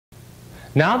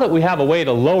Now that we have a way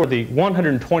to lower the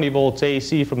 120 volts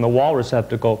AC from the wall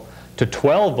receptacle to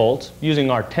 12 volts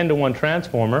using our 10-to-1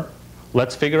 transformer,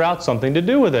 let's figure out something to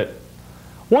do with it.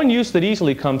 One use that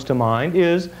easily comes to mind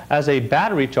is as a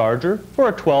battery charger for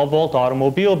a 12-volt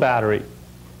automobile battery.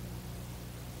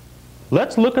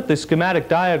 Let's look at the schematic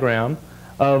diagram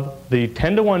of the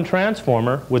 10-to-1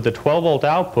 transformer with the 12-volt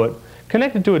output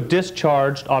connected to a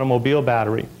discharged automobile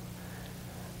battery.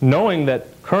 Knowing that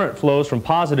current flows from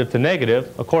positive to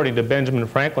negative, according to Benjamin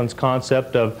Franklin's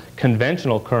concept of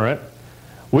conventional current,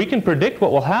 we can predict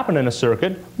what will happen in a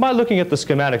circuit by looking at the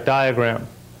schematic diagram.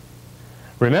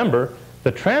 Remember,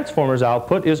 the transformer's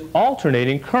output is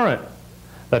alternating current.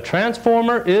 The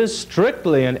transformer is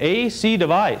strictly an AC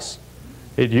device.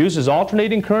 It uses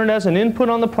alternating current as an input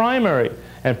on the primary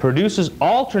and produces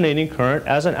alternating current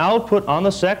as an output on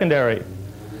the secondary.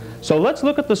 So let's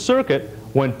look at the circuit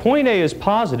when point A is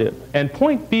positive and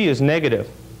point B is negative.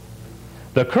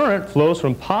 The current flows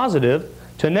from positive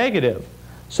to negative.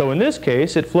 So in this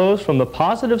case, it flows from the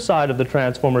positive side of the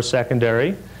transformer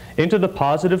secondary into the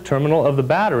positive terminal of the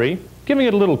battery, giving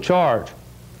it a little charge.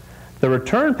 The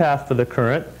return path for the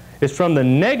current is from the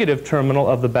negative terminal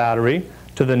of the battery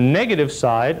to the negative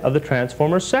side of the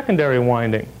transformer's secondary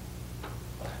winding.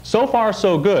 So far,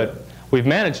 so good. We've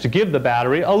managed to give the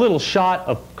battery a little shot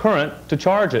of current to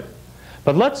charge it.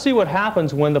 But let's see what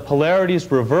happens when the polarity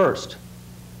is reversed.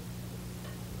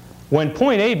 When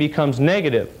point A becomes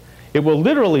negative, it will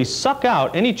literally suck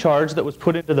out any charge that was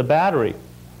put into the battery.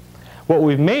 What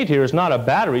we've made here is not a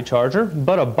battery charger,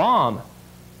 but a bomb.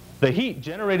 The heat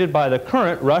generated by the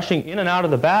current rushing in and out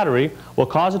of the battery will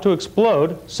cause it to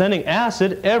explode, sending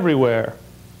acid everywhere.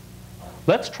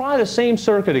 Let's try the same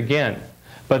circuit again,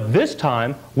 but this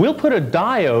time we'll put a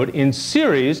diode in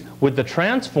series with the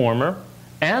transformer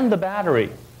and the battery.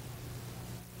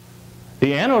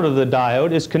 The anode of the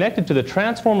diode is connected to the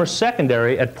transformer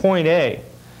secondary at point A,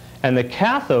 and the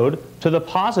cathode to the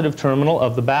positive terminal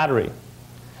of the battery.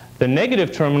 The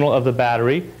negative terminal of the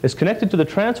battery is connected to the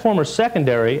transformer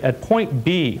secondary at point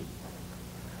B.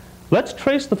 Let's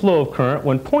trace the flow of current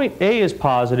when point A is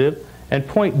positive and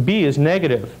point B is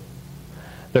negative.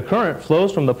 The current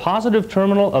flows from the positive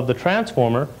terminal of the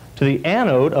transformer to the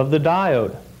anode of the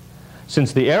diode.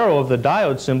 Since the arrow of the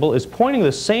diode symbol is pointing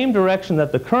the same direction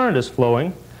that the current is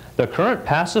flowing, the current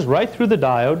passes right through the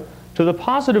diode to the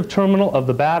positive terminal of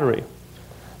the battery.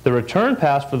 The return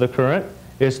path for the current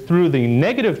is through the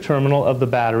negative terminal of the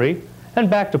battery and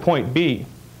back to point B,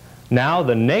 now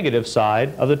the negative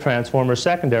side of the transformer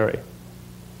secondary.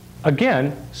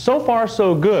 Again, so far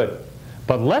so good,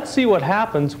 but let's see what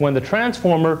happens when the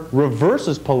transformer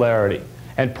reverses polarity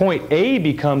and point A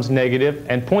becomes negative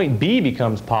and point B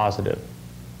becomes positive.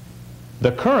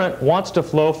 The current wants to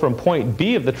flow from point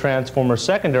B of the transformer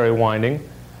secondary winding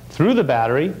through the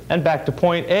battery and back to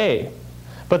point A.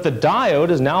 But the diode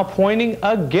is now pointing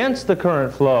against the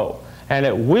current flow, and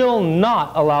it will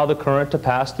not allow the current to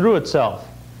pass through itself.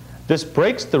 This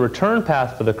breaks the return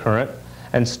path for the current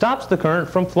and stops the current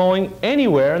from flowing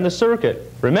anywhere in the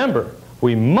circuit. Remember,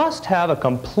 we must have a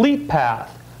complete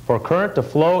path for current to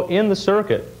flow in the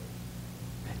circuit.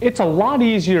 It's a lot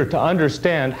easier to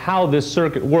understand how this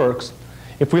circuit works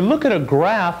if we look at a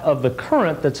graph of the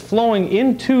current that's flowing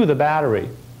into the battery.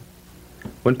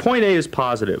 When point A is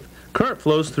positive, current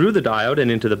flows through the diode and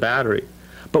into the battery.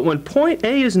 But when point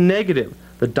A is negative,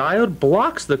 the diode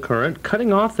blocks the current,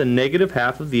 cutting off the negative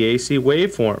half of the AC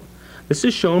waveform. This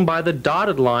is shown by the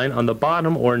dotted line on the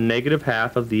bottom, or negative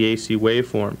half of the AC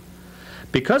waveform.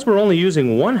 Because we're only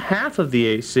using one half of the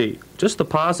AC, just the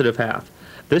positive half,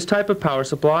 this type of power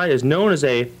supply is known as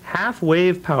a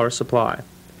half-wave power supply.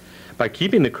 By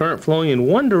keeping the current flowing in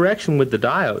one direction with the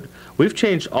diode, we've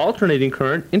changed alternating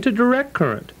current into direct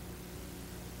current.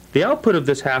 The output of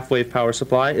this half-wave power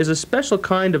supply is a special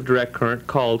kind of direct current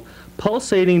called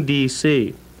pulsating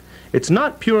DC. It's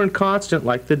not pure and constant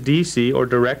like the DC or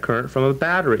direct current from a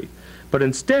battery, but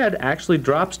instead actually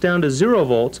drops down to 0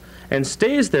 volts and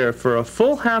stays there for a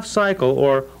full half cycle,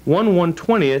 or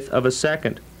 1/120th of a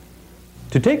second.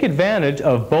 To take advantage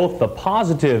of both the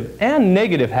positive and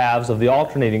negative halves of the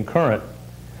alternating current,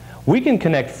 we can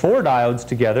connect 4 diodes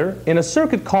together in a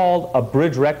circuit called a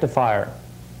bridge rectifier.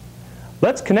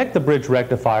 Let's connect the bridge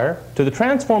rectifier to the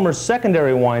transformer's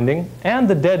secondary winding and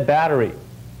the dead battery.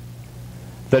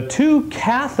 The 2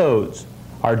 cathodes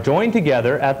are joined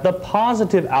together at the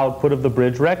positive output of the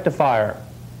bridge rectifier.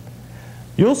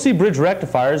 You'll see bridge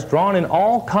rectifiers drawn in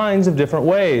all kinds of different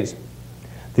ways.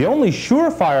 The only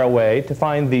surefire way to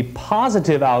find the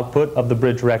positive output of the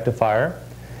bridge rectifier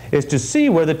is to see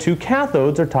where the 2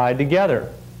 cathodes are tied together.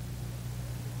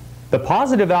 The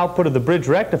positive output of the bridge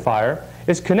rectifier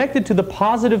is connected to the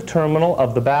positive terminal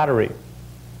of the battery.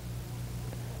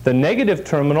 The negative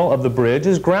terminal of the bridge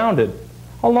is grounded,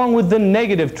 along with the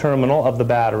negative terminal of the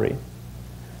battery.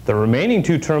 The remaining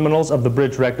two terminals of the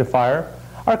bridge rectifier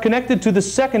are connected to the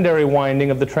secondary winding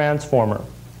of the transformer.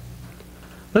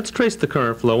 Let's trace the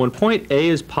current flow when point A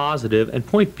is positive and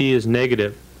point B is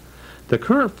negative. The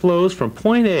current flows from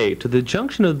point A to the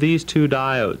junction of these two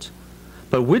diodes.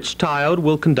 But which diode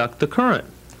will conduct the current?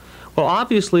 Well,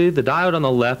 obviously the diode on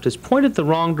the left is pointed the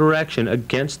wrong direction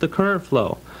against the current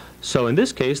flow. So in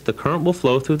this case, the current will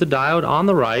flow through the diode on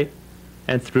the right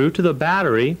and through to the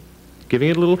battery, giving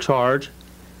it a little charge,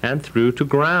 and through to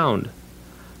ground.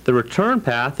 The return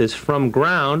path is from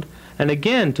ground and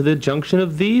again to the junction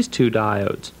of these two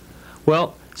diodes.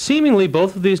 Well, seemingly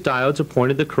both of these diodes are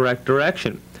pointed the correct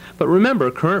direction. But remember,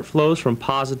 current flows from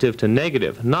positive to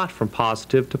negative, not from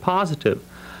positive to positive.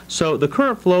 So the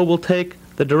current flow will take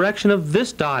the direction of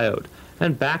this diode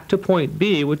and back to point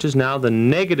B, which is now the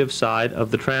negative side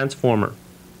of the transformer.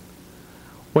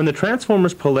 When the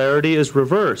transformer's polarity is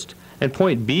reversed and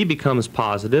point B becomes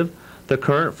positive, the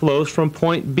current flows from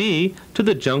point B to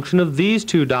the junction of these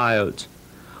two diodes.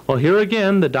 Well, here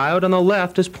again, the diode on the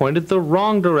left is pointed the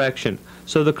wrong direction,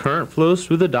 so the current flows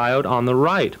through the diode on the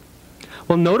right.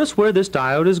 Well, notice where this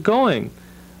diode is going.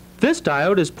 This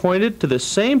diode is pointed to the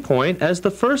same point as the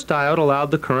first diode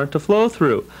allowed the current to flow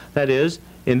through. That is,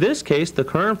 in this case, the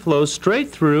current flows straight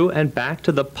through and back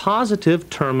to the positive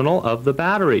terminal of the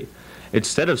battery.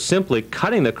 Instead of simply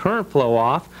cutting the current flow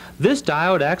off, this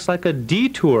diode acts like a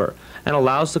detour and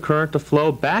allows the current to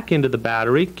flow back into the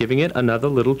battery, giving it another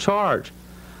little charge.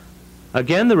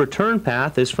 Again, the return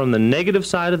path is from the negative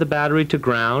side of the battery to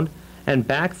ground and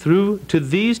back through to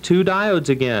these two diodes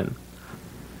again.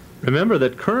 Remember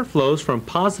that current flows from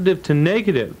positive to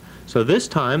negative, so this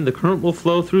time the current will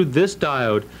flow through this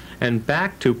diode and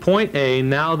back to point A,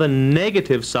 now the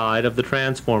negative side of the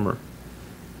transformer.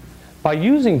 By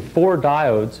using 4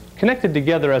 diodes connected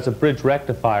together as a bridge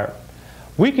rectifier,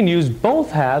 we can use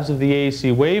both halves of the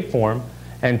AC waveform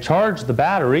and charge the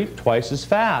battery twice as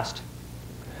fast.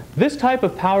 This type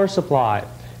of power supply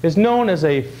is known as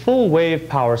a full wave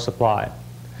power supply.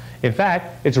 In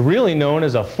fact, it's really known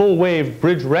as a full wave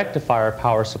bridge rectifier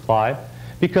power supply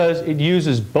because it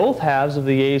uses both halves of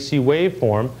the AC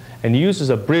waveform and uses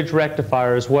a bridge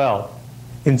rectifier as well.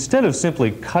 Instead of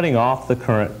simply cutting off the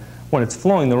current when it's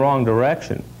flowing the wrong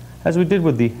direction, as we did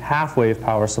with the half wave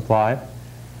power supply,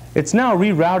 it's now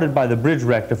rerouted by the bridge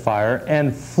rectifier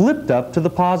and flipped up to the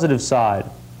positive side.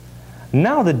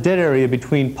 Now the dead area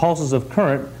between pulses of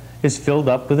current is filled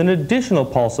up with an additional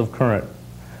pulse of current.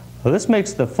 Well, this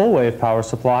makes the full wave power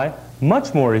supply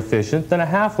much more efficient than a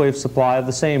half wave supply of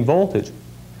the same voltage.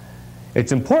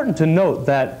 It's important to note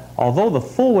that although the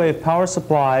full wave power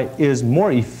supply is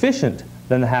more efficient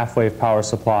than the half wave power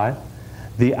supply,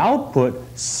 the output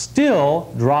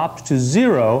still drops to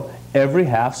 0 every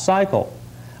half cycle.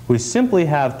 We simply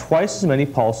have twice as many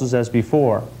pulses as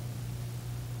before.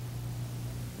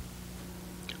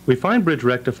 We find bridge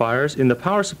rectifiers in the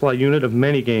power supply unit of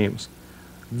many games.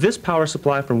 This power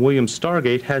supply from Williams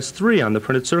Stargate has 3 on the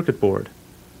printed circuit board.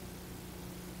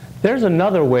 There's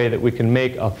another way that we can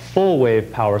make a full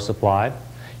wave power supply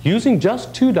using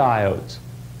just 2 diodes.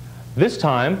 This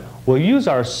time we'll use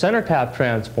our center tap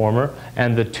transformer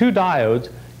and the 2 diodes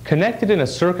connected in a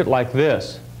circuit like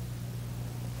this.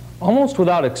 Almost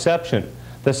without exception,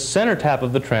 the center tap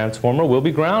of the transformer will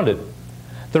be grounded.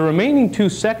 The remaining 2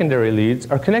 secondary leads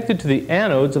are connected to the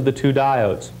anodes of the 2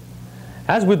 diodes.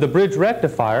 As with the bridge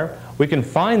rectifier, we can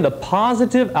find the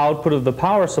positive output of the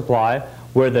power supply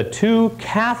where the 2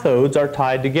 cathodes are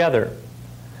tied together.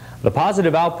 The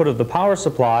positive output of the power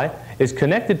supply is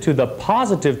connected to the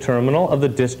positive terminal of the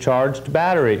discharged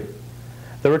battery.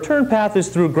 The return path is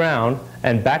through ground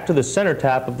and back to the center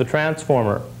tap of the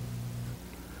transformer.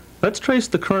 Let's trace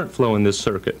the current flow in this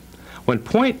circuit. When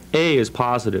point A is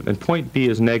positive and point B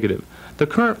is negative, the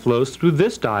current flows through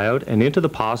this diode and into the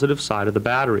positive side of the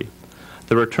battery.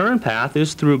 The return path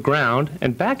is through ground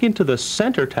and back into the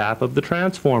center tap of the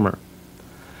transformer.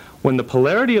 When the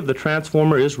polarity of the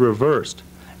transformer is reversed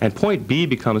and point B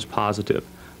becomes positive,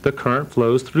 the current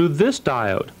flows through this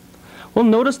diode. Well,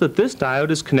 notice that this diode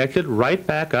is connected right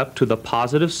back up to the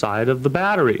positive side of the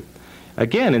battery.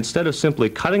 Again, instead of simply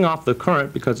cutting off the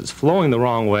current because it's flowing the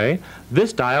wrong way,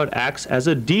 this diode acts as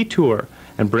a detour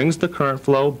and brings the current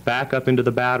flow back up into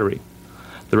the battery.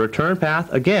 The return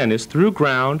path, again, is through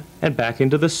ground and back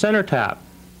into the center tap.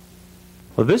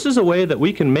 Well, this is a way that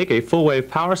we can make a full wave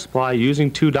power supply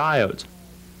using 2 diodes.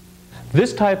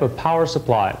 This type of power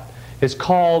supply is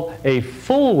called a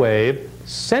full wave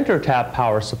center tap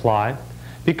power supply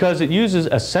because it uses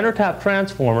a center tap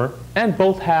transformer and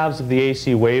both halves of the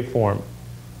AC waveform.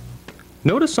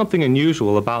 Notice something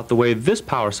unusual about the way this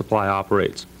power supply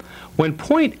operates. When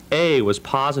point A was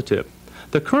positive,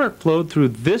 the current flowed through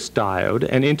this diode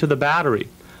and into the battery.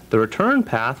 The return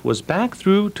path was back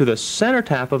through to the center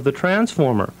tap of the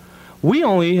transformer. We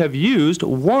only have used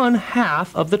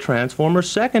 1/2 of the transformer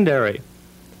secondary.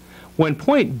 When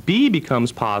point B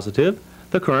becomes positive,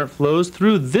 the current flows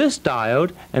through this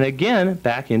diode and again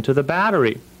back into the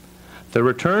battery. The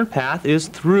return path is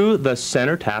through the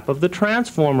center tap of the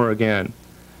transformer again.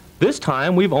 This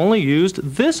time we've only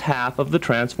used this half of the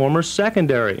transformer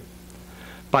secondary.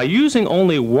 By using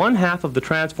only 1/2 of the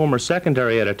transformer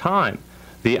secondary at a time,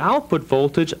 the output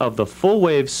voltage of the full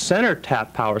wave center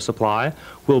tap power supply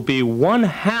will be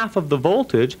 1/2 of the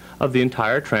voltage of the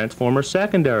entire transformer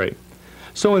secondary.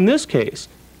 So in this case,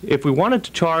 if we wanted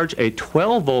to charge a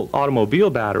 12-volt automobile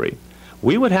battery,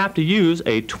 we would have to use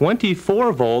a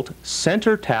 24-volt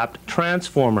center tapped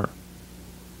transformer.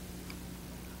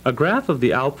 A graph of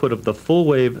the output of the full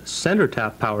wave center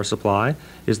tap power supply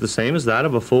is the same as that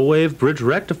of a full wave bridge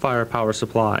rectifier power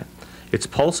supply. It's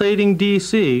pulsating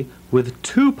DC with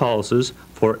 2 pulses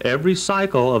for every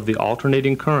cycle of the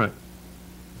alternating current.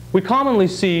 We commonly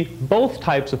see both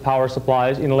types of power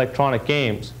supplies in electronic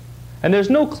games, and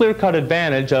there's no clear-cut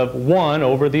advantage of one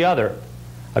over the other.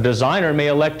 A designer may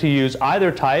elect to use either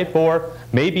type or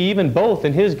maybe even both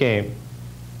in his game.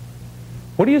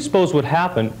 What do you suppose would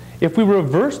happen if we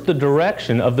reversed the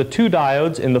direction of the 2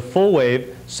 diodes in the full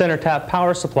wave center tap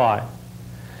power supply?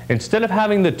 Instead of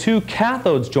having the 2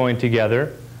 cathodes joined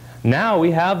together, now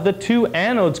we have the 2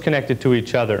 anodes connected to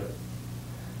each other.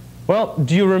 Well,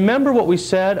 do you remember what we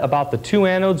said about the 2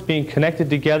 anodes being connected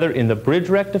together in the bridge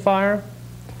rectifier?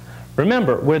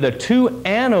 Remember, where the 2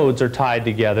 anodes are tied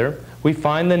together, we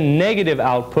find the negative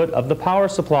output of the power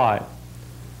supply.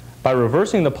 By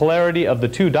reversing the polarity of the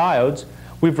 2 diodes,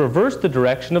 we've reversed the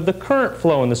direction of the current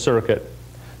flow in the circuit.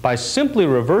 By simply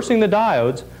reversing the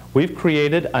diodes, we've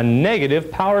created a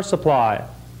negative power supply.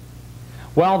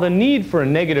 While the need for a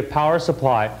negative power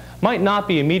supply might not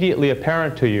be immediately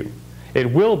apparent to you,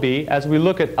 it will be as we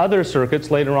look at other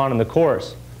circuits later on in the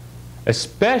course,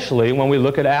 especially when we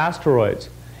look at asteroids.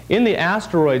 In the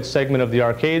asteroids segment of the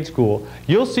arcade school,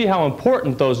 you'll see how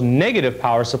important those negative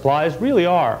power supplies really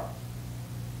are.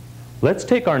 Let's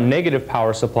take our negative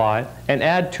power supply and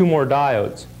add 2 more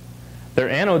diodes. Their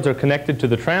anodes are connected to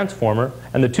the transformer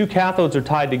and the 2 cathodes are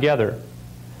tied together.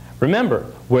 Remember,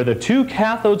 where the 2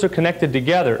 cathodes are connected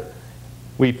together,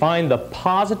 we find the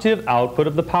positive output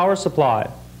of the power supply.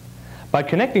 By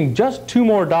connecting just 2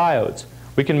 more diodes,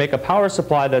 we can make a power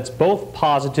supply that's both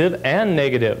positive and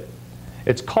negative.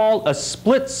 It's called a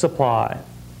split supply.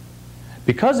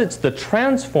 Because it's the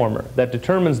transformer that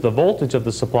determines the voltage of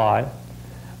the supply,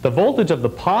 the voltage of the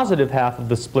positive half of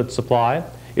the split supply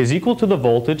is equal to the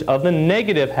voltage of the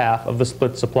negative half of the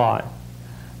split supply.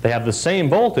 They have the same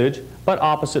voltage, but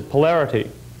opposite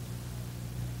polarity.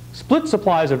 Split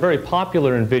supplies are very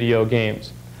popular in video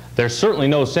games. There's certainly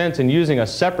no sense in using a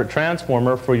separate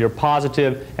transformer for your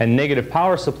positive and negative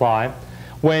power supply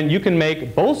when you can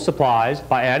make both supplies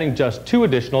by adding just 2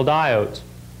 additional diodes.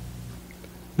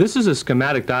 This is a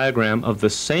schematic diagram of the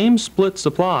same split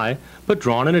supply, but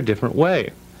drawn in a different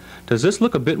way. Does this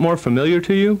look a bit more familiar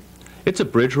to you? It's a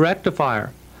bridge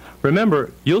rectifier.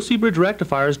 Remember, you'll see bridge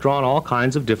rectifiers drawn all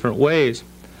kinds of different ways.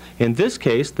 In this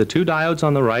case, the 2 diodes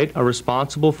on the right are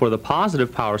responsible for the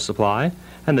positive power supply,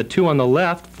 and the 2 on the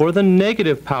left for the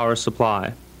negative power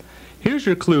supply. Here's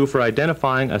your clue for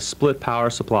identifying a split power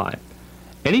supply.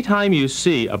 Anytime you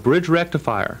see a bridge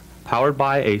rectifier powered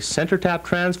by a center tap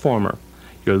transformer,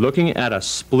 you're looking at a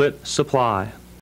split supply.